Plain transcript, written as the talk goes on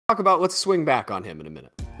about, let's swing back on him in a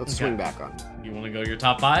minute. Let's swing back on him. You want to go your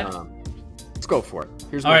top five? Let's go for it.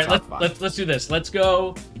 Here's all my right. top five. Let's do this. Let's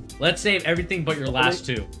go. Let's save everything but your last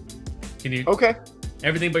two. Can you? Okay.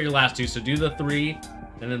 Everything but your last two. So do the three,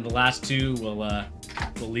 and then the last two we'll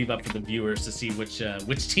leave up for the viewers to see which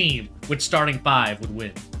team, which starting five would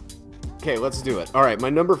win. Okay, let's do it. All right,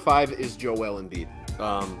 my number 5 is Joel Embiid.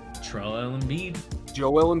 Joel Embiid.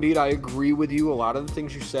 Joel Embiid, I agree with you. A lot of the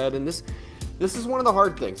things you said, and this is one of the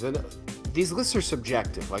hard things. And these lists are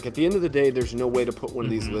subjective. Like, at the end of the day, there's no way to put one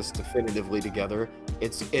of these lists definitively together.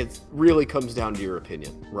 It really comes down to your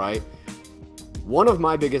opinion, right? One of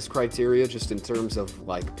my biggest criteria, just in terms of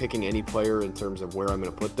like picking any player in terms of where I'm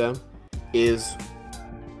going to put them, is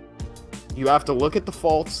you have to look at the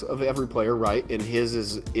faults of every player, right? And his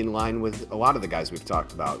is in line with a lot of the guys we've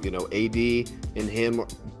talked about. You know, AD and him,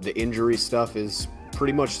 the injury stuff is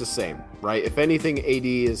pretty much the same, right? If anything, AD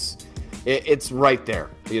is, it's right there.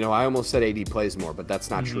 You know, I almost said AD plays more, but that's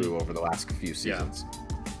not true over the last few seasons.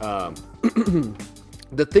 Yeah.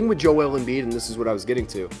 The thing with Joel Embiid, and this is what I was getting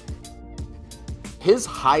to, his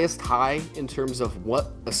highest high in terms of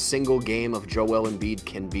what a single game of Joel Embiid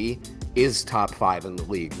can be is top 5 in the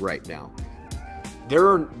league right now.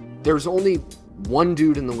 There's only one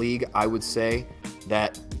dude in the league, I would say,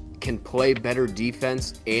 that can play better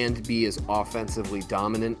defense and be as offensively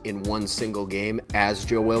dominant in one single game as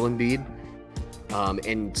Joel Embiid.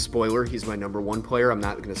 And spoiler, he's my number 1 player. I'm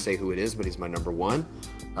not going to say who it is, but he's my number 1.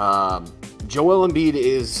 Joel Embiid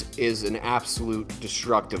is an absolute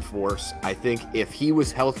destructive force. I think if he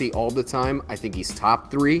was healthy all the time, I think he's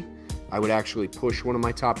top 3. I would actually push one of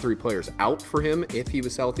my top 3 players out for him if he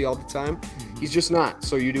was healthy all the time. He's just not,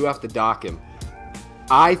 so you do have to dock him.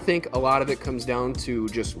 I think a lot of it comes down to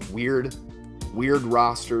just weird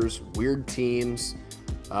rosters, weird teams.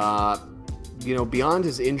 You know, beyond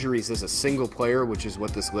his injuries as a single player, which is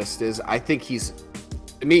what this list is, I think he's,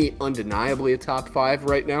 to me, undeniably a top 5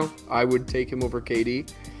 right now. I would take him over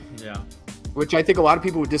KD. Yeah. Which I think a lot of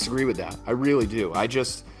people would disagree with that. I really do.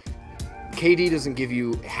 KD doesn't give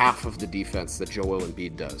you half of the defense that Joel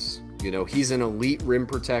Embiid does. You know, he's an elite rim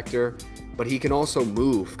protector, but he can also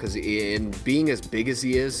move because in being as big as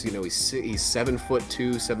he is, you know, he's 7'2",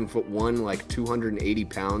 7'1", like 280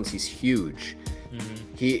 pounds. He's huge.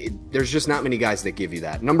 There's just not many guys that give you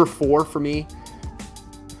that. Number 4 for me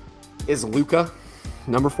is Luka.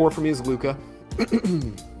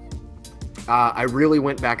 I really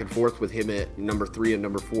went back and forth with him at number 3 and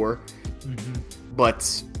number 4.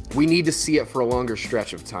 But we need to see it for a longer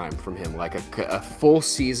stretch of time from him, like a full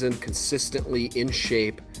season consistently in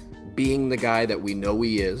shape, being the guy that we know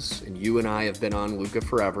he is. And you and I have been on Luka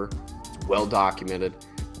forever. It's well documented.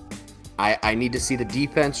 I need to see the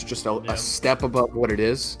defense just a step above what it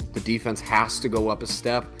is. The defense has to go up a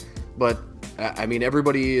step. But, I mean,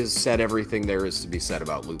 everybody has said everything there is to be said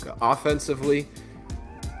about Luka. Offensively,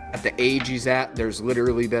 at the age he's at, there's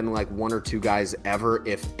literally been like 1 or 2 guys ever,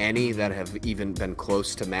 if any, that have even been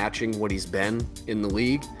close to matching what he's been in the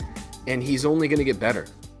league. And he's only going to get better.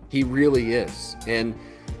 He really is. And,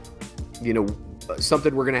 you know,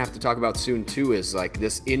 something we're going to have to talk about soon too is like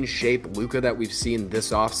this in-shape Luka that we've seen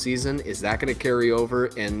this offseason. Is that going to carry over?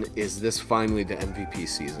 And is this finally the MVP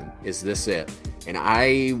season? Is this it? And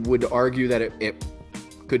I would argue that it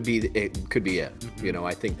could be it. You know,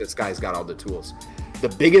 I think this guy's got all the tools. The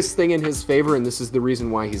biggest thing in his favor, and this is the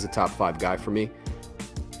reason why he's a top 5 guy for me,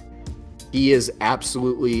 he is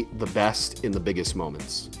absolutely the best in the biggest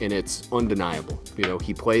moments, and it's undeniable. You know,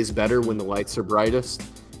 he plays better when the lights are brightest.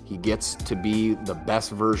 He gets to be the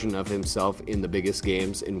best version of himself in the biggest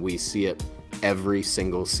games, and we see it every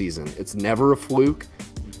single season. It's never a fluke.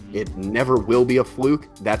 It never will be a fluke.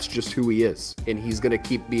 That's just who he is, and he's going to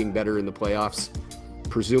keep being better in the playoffs,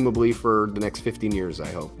 presumably for the next 15 years,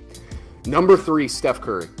 I hope. Number 3, Steph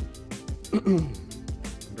Curry.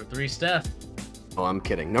 Number 3, Steph. Oh, I'm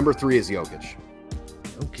kidding. Number 3 is Jokic.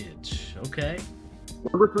 Okay.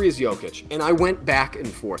 Number 3 is Jokic, and I went back and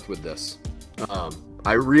forth with this.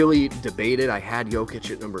 I really debated. I had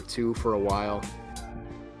Jokic at number 2 for a while,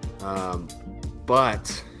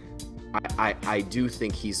 but I do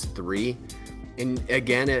think he's 3. And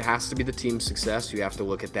again, it has to be the team's success. You have to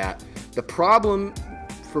look at that. The problem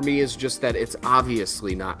for me is just that it's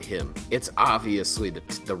obviously not him. It's obviously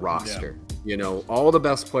the roster. Yeah. You know, all the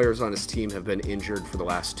best players on his team have been injured for the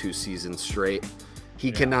last 2 seasons straight.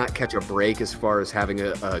 He cannot catch a break as far as having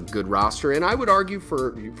a good roster. And I would argue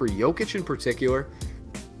for Jokic in particular,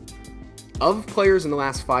 of players in the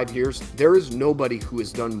last 5 years, there is nobody who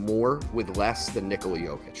has done more with less than Nikola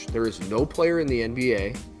Jokic. There is no player in the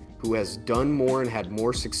NBA who has done more and had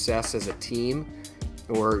more success as a team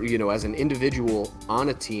or, you know, as an individual on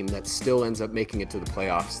a team that still ends up making it to the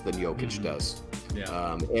playoffs than Jokic does.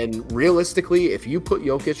 Yeah. And realistically, if you put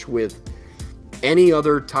Jokic with any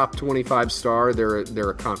other top 25 star, they're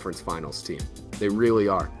a conference finals team. They really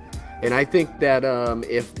are. And I think that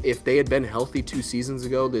if they had been healthy 2 seasons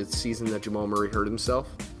ago, the season that Jamal Murray hurt himself,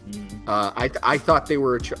 I thought they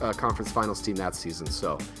were a conference finals team that season.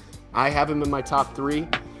 So I have him in my top 3.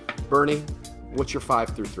 Bernie, what's your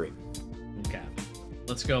 5 through 3? Okay.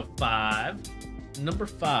 Let's go 5. Number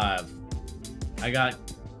 5, I got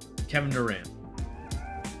Kevin Durant.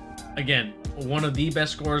 Again, one of the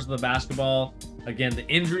best scorers of the basketball. Again, the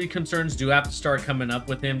injury concerns do have to start coming up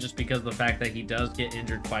with him just because of the fact that he does get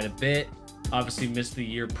injured quite a bit. Obviously missed the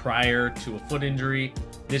year prior to a foot injury.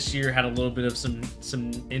 This year had a little bit of some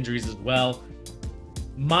injuries as well.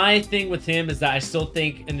 My thing with him is that I still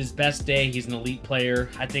think in his best day, he's an elite player.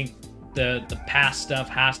 I think the past stuff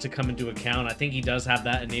has to come into account. I think he does have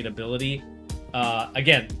that innate ability.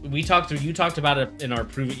 Again, you talked about it in our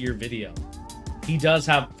Prove It Year video. He does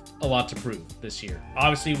have a lot to prove this year.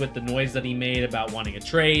 Obviously, with the noise that he made about wanting a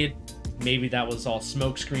trade, maybe that was all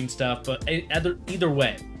smokescreen stuff, but either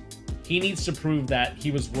way, he needs to prove that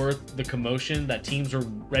he was worth the commotion, that teams are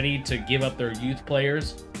ready to give up their youth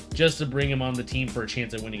players just to bring him on the team for a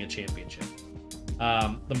chance at winning a championship.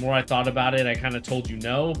 The more I thought about it, I kind of told you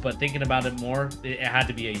no, but thinking about it more, it had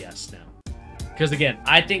to be a yes now. Because again,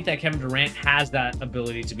 I think that Kevin Durant has that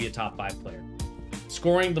ability to be a top 5 player.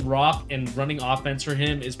 Scoring the rock and running offense for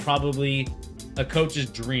him is probably a coach's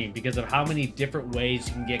dream because of how many different ways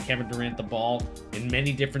you can get Kevin Durant the ball in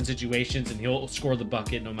many different situations, and he'll score the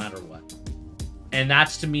bucket no matter what. And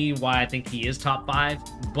that's, to me, why I think he is top 5.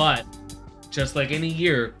 But just like any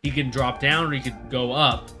year, he can drop down or he could go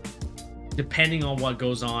up depending on what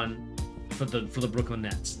goes on for the Brooklyn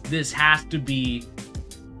Nets. This has to be,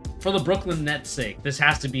 for the Brooklyn Nets' sake, this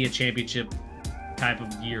has to be a championship type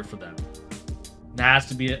of year for them. It has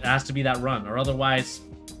to be that run, or otherwise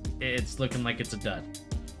it's looking like it's a dud.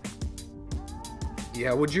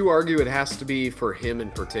 Yeah, would you argue it has to be for him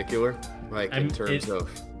in particular? Like, in terms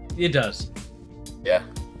of... It does. Yeah,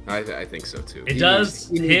 I think so too. It does,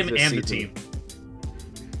 him and the team.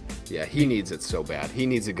 Yeah, he needs it so bad. He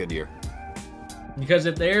needs a good year. Because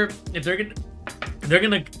if they're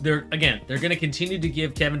gonna continue to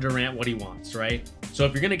give Kevin Durant what he wants, right? So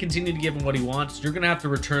if you're gonna continue to give him what he wants, you're gonna have to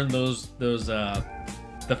return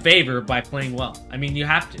the favor by playing well. I mean, you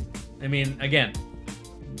have to. I mean, again,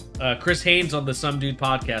 Chris Haynes on the Some Dude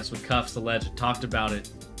podcast with Cuffs the Legend talked about it,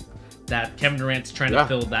 that Kevin Durant's trying to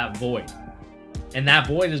fill that void, and that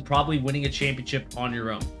void is probably winning a championship on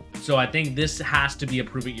your own. So I think this has to be a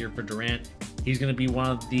prove it year for Durant. He's gonna be one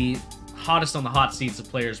of the hottest on the hot seats of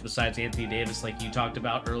players besides Anthony Davis, like you talked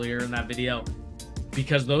about earlier in that video,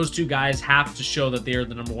 because those two guys have to show that they're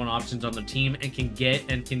the number 1 options on the team and can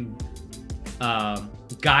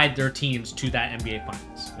guide their teams to that NBA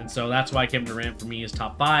Finals. And so that's why Kevin Durant for me is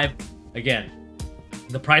top 5. Again,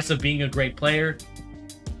 the price of being a great player,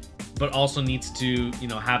 but also needs to, you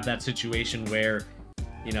know, have that situation where,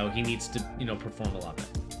 you know, he needs to, you know, perform a lot better.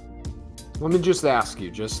 Let me just ask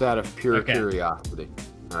you, just out of pure curiosity,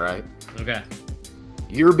 all right? Okay.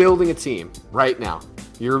 You're building a team right now.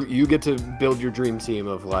 You get to build your dream team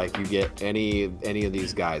of, like, you get any of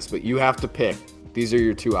these guys, but you have to pick. These are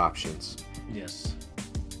your 2 options. Yes.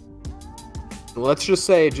 Let's just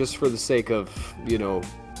say, just for the sake of, you know,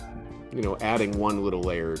 adding one little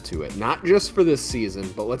layer to it, not just for this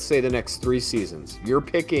season, but let's say the next 3 seasons. You're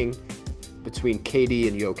picking between KD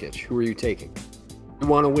and Jokic. Who are you taking? You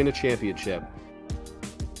want to win a championship.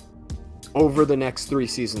 Over the next 3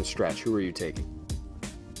 season stretch, who are you taking?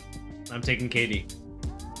 I'm taking KD.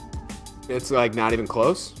 It's like not even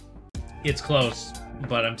close? It's close,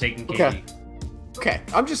 but I'm taking KD. Okay.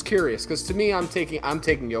 I'm just curious, because to me, I'm taking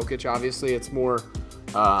Jokic. Obviously, it's more.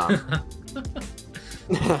 Sorry,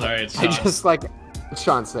 it's Sean. I just like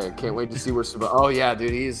Sean said. Can't wait to see where. Oh yeah,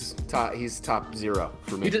 dude, he's top 0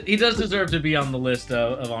 for me. He does deserve to be on the list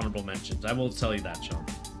of honorable mentions. I will tell you that, Sean.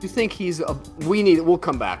 You think he's a? We'll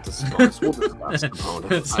come back to Sabonis. We'll discuss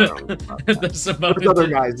Sabonis. I don't know about that. The Sabonis, other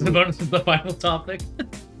guys. Sabonis is the final topic.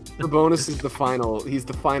 Sabonis is the final. He's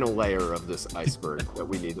the final layer of this iceberg that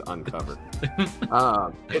we need to uncover.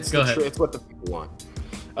 It's what the people want.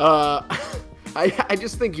 I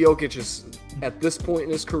just think Jokic is, at this point in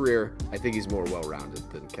his career, I think he's more well-rounded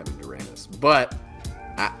than Kevin Durant is. But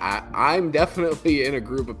I'm definitely in a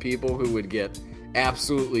group of people who would get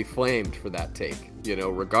absolutely flamed for that take, you know,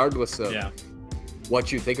 regardless of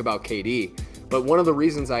what you think about KD. But one of the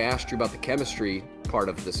reasons I asked you about the chemistry part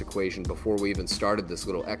of this equation before we even started this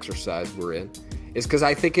little exercise we're in is because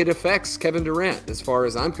I think it affects Kevin Durant as far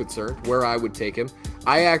as I'm concerned, where I would take him.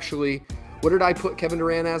 What did I put Kevin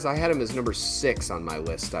Durant as? I had him as number 6 on my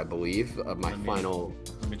list, I believe, of my final.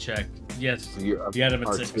 Let me check. Yes, you had him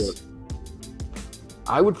at 6.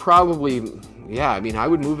 I would probably, I mean,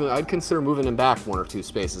 I'd consider moving him back 1 or 2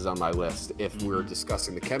 spaces on my list if we're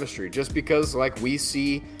discussing the chemistry, just because, like, we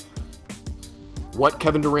see what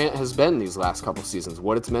Kevin Durant has been these last couple seasons,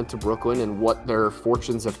 what it's meant to Brooklyn, and what their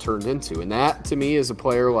fortunes have turned into. And that, to me, is a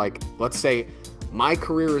player like, let's say, my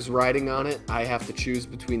career is riding on it. I have to choose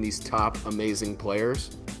between these top amazing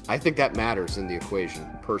players. I think that matters in the equation,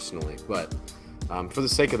 personally. But for the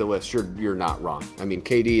sake of the list, you're not wrong. I mean,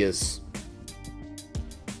 KD is...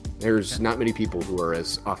 There's not many people who are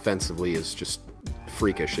as offensively as just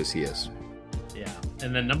freakish as he is. Yeah.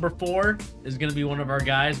 And then number 4 is going to be one of our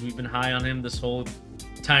guys. We've been high on him this whole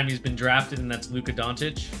time he's been drafted, and that's Luka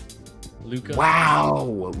Doncic.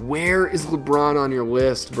 Wow. Where is LeBron on your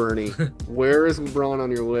list, Bernie? Where is LeBron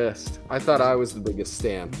on your list? I thought I was the biggest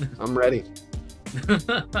stan. I'm ready.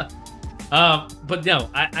 But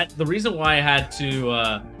no, the reason why I had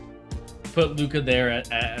to put Luka there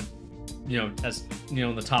at as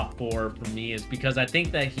in the top 4 for me is because I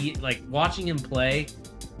think that he, like, watching him play,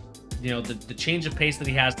 the change of pace that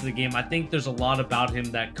he has to the game, I think there's a lot about him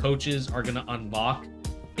that coaches are going to unlock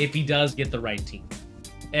if he does get the right team.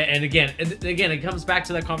 And again, it comes back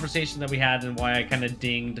to that conversation that we had and why I kind of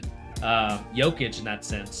dinged Jokic in that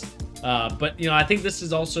sense. But I think this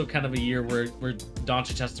is also kind of a year where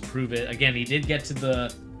Doncic has to prove it. Again, he did get to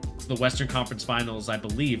the Western Conference Finals, I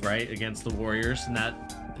believe, right, against the Warriors in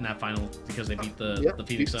that final because they beat the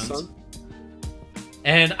Phoenix Suns.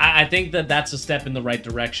 And I think that that's a step in the right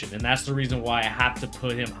direction, and that's the reason why I have to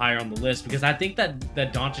put him higher on the list, because I think that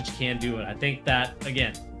Doncic can do it. I think that,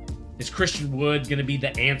 again, is Christian Wood going to be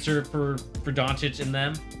the answer for Doncic and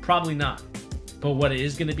them? Probably not. But what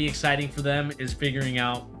is going to be exciting for them is figuring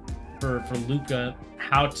out for Luka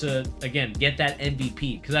how to, again, get that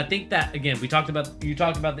MVP. Because I think that, again, you talked about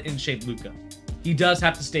the in-shape Luka. He does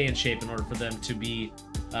have to stay in shape in order for them to be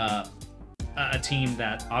a team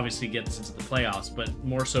that obviously gets into the playoffs, but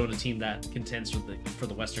more so in a team that contends for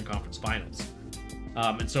the Western Conference Finals.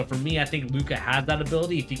 And so for me, I think Luka has that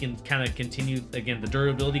ability if he can kind of continue. Again, the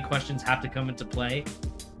durability questions have to come into play,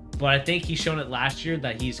 but I think he's shown it last year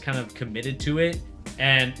that he's kind of committed to it,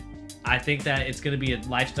 and I think that it's going to be a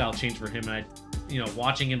lifestyle change for him. And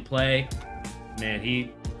watching him play, man,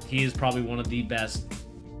 he is probably one of the best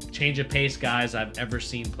change of pace guys I've ever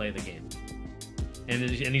seen play the game. And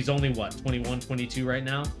he's only, what, 21, 22 right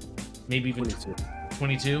now? Maybe even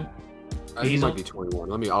 22? He might be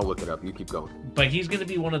 21. I'll look it up. You keep going. But he's going to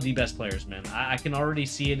be one of the best players, man. I can already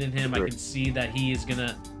see it in him. I can see that he is going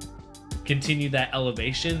to continue that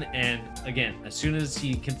elevation. And again, as soon as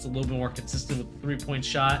he gets a little bit more consistent with the three-point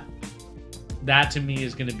shot, that to me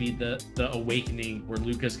is going to be the awakening where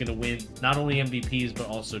Luka's going to win not only MVPs, but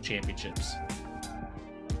also championships.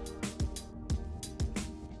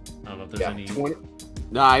 I don't know if there's any... 20...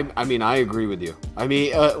 No, I mean, I agree with you. I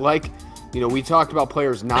mean, we talked about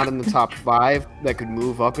players not in the top 5 that could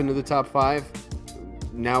move up into the top 5.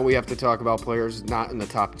 Now we have to talk about players not in the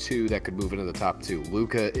top 2 that could move into the top 2.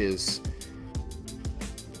 Luka is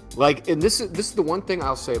and this is the one thing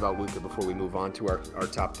I'll say about Luka before we move on to our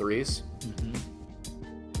top 3s. Mm-hmm.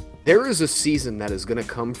 There is a season that is going to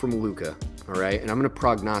come from Luka, all right? And I'm going to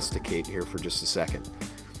prognosticate here for just a second.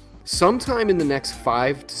 Sometime in the next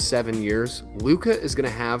 5 to 7 years, Luka is going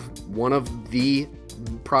to have one of the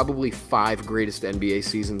probably 5 greatest NBA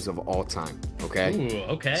seasons of all time. Okay. Ooh,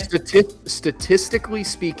 okay. Statistically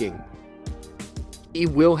speaking, he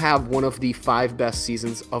will have one of the 5 best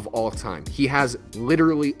seasons of all time. He has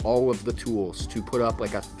literally all of the tools to put up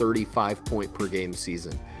like a 35-point per game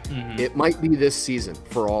season. Mm-hmm. It might be this season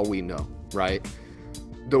for all we know, right?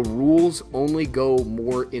 The rules only go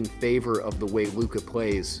more in favor of the way Luka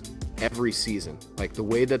plays every season. Like the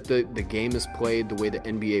way that the game is played, the way the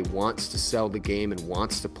NBA wants to sell the game and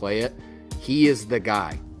wants to play it, he is the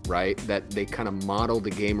guy, right? That they kind of model the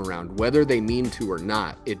game around. Whether they mean to or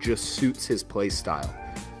not, it just suits his play style.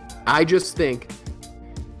 I just think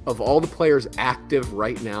of all the players active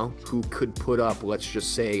right now who could put up, let's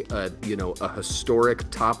just say, a historic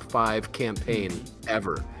top 5 campaign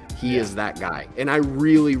ever. He is that guy. And I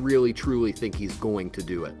really, really, truly think he's going to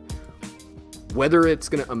do it. Whether it's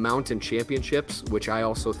going to amount in championships, which I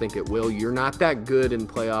also think it will, you're not that good in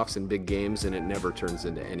playoffs and big games, and it never turns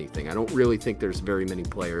into anything. I don't really think there's very many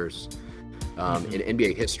players in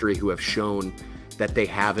NBA history who have shown that they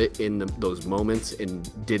have it in those moments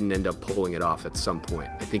and didn't end up pulling it off at some point.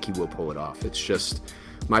 I think he will pull it off. It's just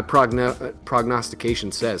my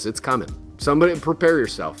prognostication says it's coming. somebody prepare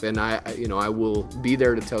yourself, and I will be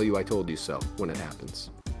there to tell you I told you so when it happens.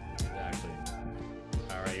 Exactly.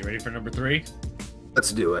 All right, you ready for number 3?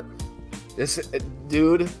 Let's do it. This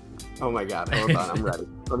dude. Oh my God, hold on, I'm ready.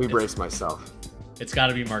 Let me brace myself. It's got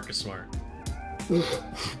to be Marcus Smart.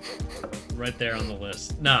 Right there on the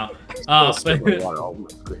list. No,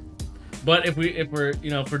 but if we're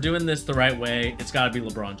doing this the right way, it's got to be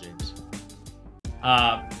LeBron James.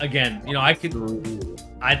 Again,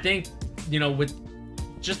 I think,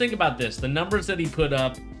 just think about this. The numbers that he put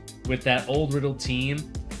up with that old riddled team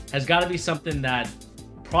has got to be something that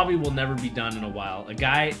probably will never be done in a while. A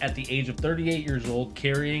guy at the age of 38 years old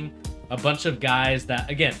carrying a bunch of guys that,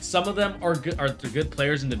 again, some of them are good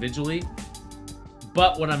players individually,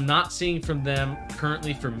 but what I'm not seeing from them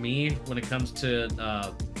currently, for me, when it comes to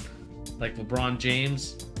like LeBron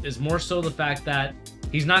James, is more so the fact that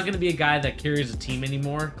he's not going to be a guy that carries a team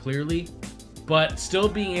anymore, clearly, but still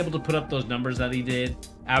being able to put up those numbers that he did,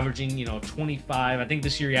 averaging 25. I think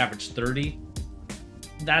this year he averaged 30.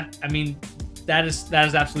 That is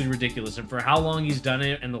absolutely ridiculous, and for how long he's done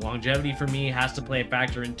it, and the longevity for me has to play a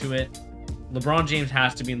factor into it. LeBron James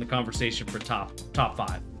has to be in the conversation for top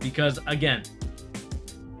 5, because again,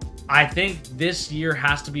 I think this year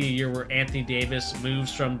has to be a year where Anthony Davis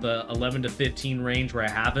moves from the 11 to 15 range where I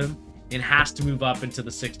have him, and has to move up into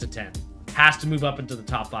the 6 to 10. Has to move up into the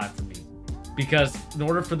top 5 for me, because in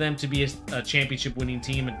order for them to be a championship winning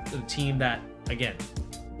team, a team that again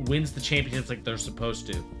wins the championships like they're supposed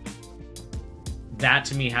to, that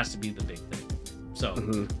to me has to be the big thing. So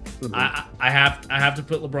I have to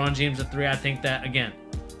put LeBron James at 3. I think that, again,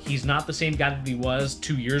 he's not the same guy that he was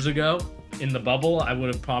 2 years ago in the bubble. I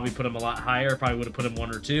would have probably put him a lot higher. Probably would have put him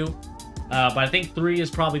 1 or 2. But I think 3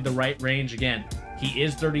 is probably the right range. Again, he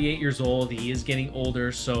is 38 years old. He is getting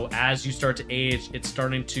older. So as you start to age, it's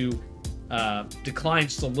starting to decline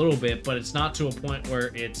just a little bit, but it's not to a point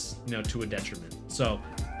where it's to a detriment. So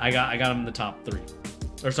I got him in the top 3.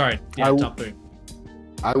 Or sorry, top 3.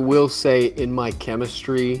 I will say, in my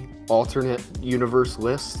chemistry alternate universe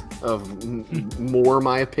list of more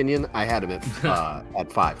my opinion, I had him at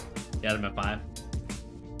 5. You had him at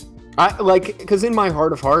 5? Because in my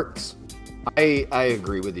heart of hearts, I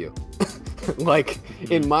agree with you.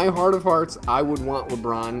 In my heart of hearts, I would want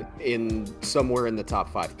LeBron in somewhere in the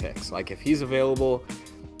top 5 picks. Like, if he's available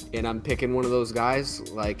and I'm picking one of those guys,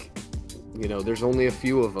 there's only a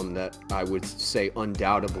few of them that I would say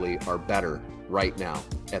undoubtedly are better right now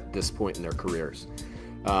at this point in their careers.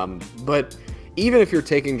 But even if you're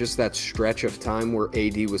taking just that stretch of time where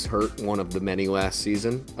AD was hurt, one of the many last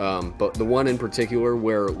season, but the one in particular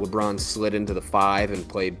where LeBron slid into the 5 and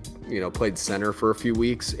played center for a few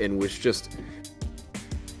weeks and was just,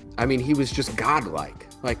 he was just godlike.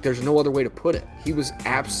 Like, there's no other way to put it. He was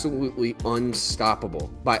absolutely unstoppable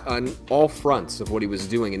on all fronts of what he was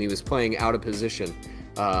doing, and he was playing out of position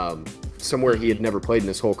somewhere he had never played in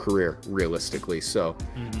his whole career, realistically. So,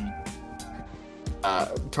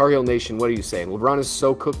 Tar Heel Nation, what are you saying? LeBron is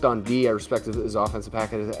so cooked on D. I respect his offensive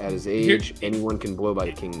package at his age. Anyone can blow by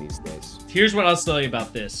the king these days. Here's what I'll tell you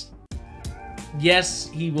about this. Yes,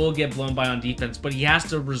 he will get blown by on defense, but he has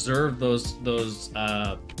to reserve those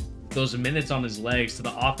minutes on his legs to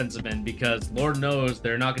the offensive end, because Lord knows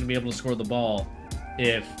they're not going to be able to score the ball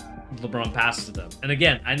if LeBron passes to them. And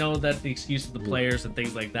again, I know that the excuse of the players and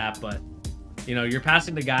things like that, but you're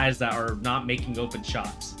passing to guys that are not making open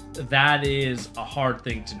shots. That is a hard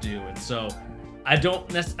thing to do. And so I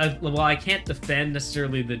can't defend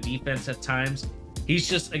necessarily the defense at times. He's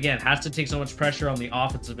just, again, has to take so much pressure on the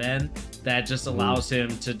offensive end that just allows him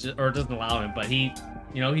to, or doesn't allow him, but he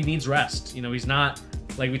needs rest. He's not,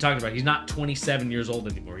 like we talked about, he's not 27 years old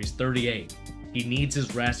anymore. He's 38. He needs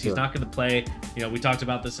his rest. He's not going to play. We talked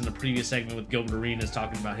about this in a previous segment with Gilbert Arenas,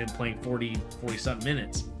 talking about him playing 40-something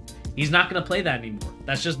minutes. He's not going to play that anymore.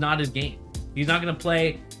 That's just not his game. He's not going to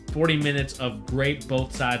play 40 minutes of great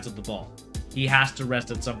both sides of the ball. He has to rest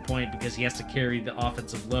at some point, because he has to carry the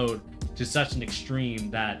offensive load to such an extreme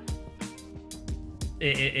that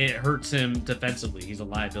it hurts him defensively. He's a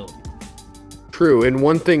liability. True. And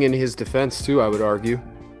one thing in his defense, too, I would argue,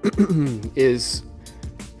 is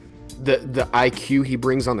the IQ he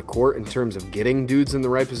brings on the court in terms of getting dudes in the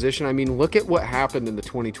right position. Look at what happened in the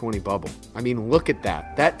 2020 bubble. Look at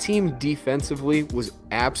that. That team defensively was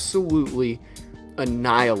absolutely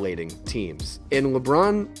annihilating teams. And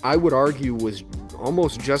LeBron, I would argue, was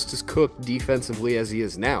almost just as cooked defensively as he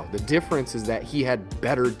is now. The difference is that he had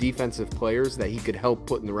better defensive players that he could help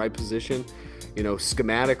put in the right position,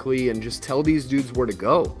 schematically, and just tell these dudes where to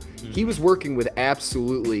go. He was working with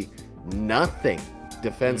absolutely nothing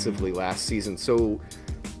defensively last season. So,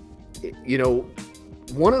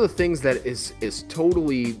 one of the things that is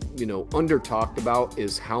totally, under talked about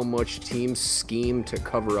is how much teams scheme to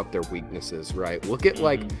cover up their weaknesses, right? Look at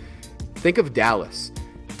think of Dallas.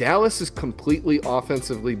 Dallas is completely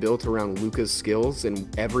offensively built around Luka's skills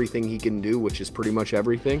and everything he can do, which is pretty much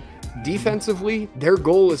everything. Defensively, their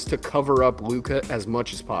goal is to cover up Luka as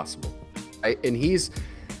much as possible, right? And he's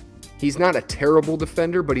not a terrible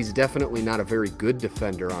defender, but he's definitely not a very good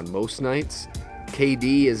defender on most nights.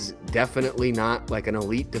 KD is definitely not like an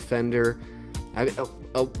elite defender.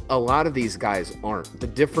 A lot of these guys aren't. The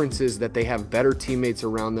difference is that they have better teammates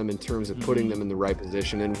around them in terms of putting them in the right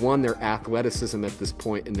position. And one, their athleticism at this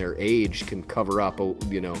point in their age can cover up,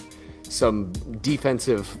 some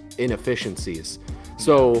defensive inefficiencies.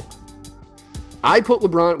 So I put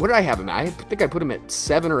LeBron, what did I have him at? I think I put him at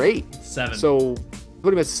 7 or 8. 7. So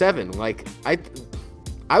put him at 7. Like,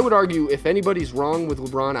 I would argue if anybody's wrong with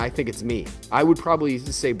LeBron, I think it's me. I would probably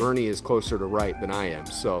say Bernie is closer to right than I am.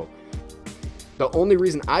 So the only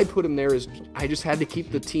reason I put him there is I just had to keep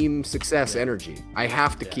the team success energy. I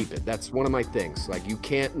have to keep it. That's one of my things. Like, you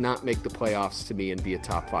can't not make the playoffs to me and be a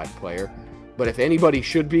top 5 player. But if anybody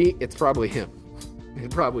should be, it's probably him. It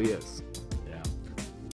probably is.